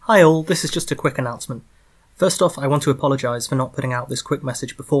Hi all, this is just a quick announcement. First off, I want to apologise for not putting out this quick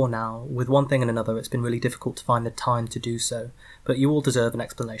message before now. With one thing and another, it's been really difficult to find the time to do so, but you all deserve an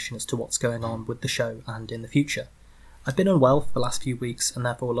explanation as to what's going on with the show and in the future. I've been unwell for the last few weeks, and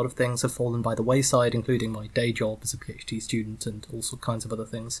therefore a lot of things have fallen by the wayside, including my day job as a PhD student and all sorts kinds of other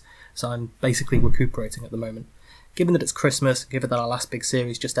things, so I'm basically recuperating at the moment. Given that it's Christmas, given that our last big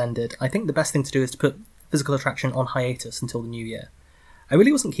series just ended, I think the best thing to do is to put Physical Attraction on hiatus until the new year. I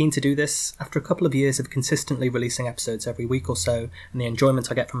really wasn't keen to do this. After a couple of years of consistently releasing episodes every week or so, and the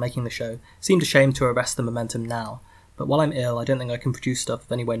enjoyment I get from making the show, it seemed a shame to arrest the momentum now. But while I'm ill, I don't think I can produce stuff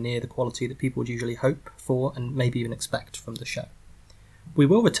of anywhere near the quality that people would usually hope for and maybe even expect from the show. We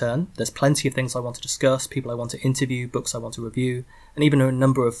will return. There's plenty of things I want to discuss, people I want to interview, books I want to review, and even a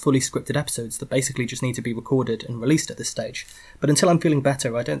number of fully scripted episodes that basically just need to be recorded and released at this stage. But until I'm feeling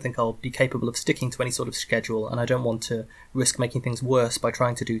better, I don't think I'll be capable of sticking to any sort of schedule, and I don't want to risk making things worse by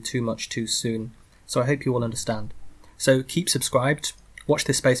trying to do too much too soon. So I hope you all understand. So keep subscribed, watch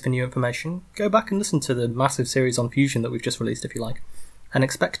this space for new information, go back and listen to the massive series on Fusion that we've just released if you like, and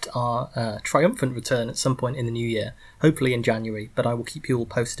expect our triumphant return at some point in the new year, hopefully in January, but I will keep you all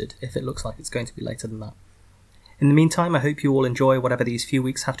posted if it looks like it's going to be later than that. In the meantime, I hope you all enjoy whatever these few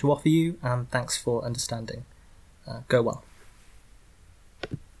weeks have to offer you, and thanks for understanding. Go well.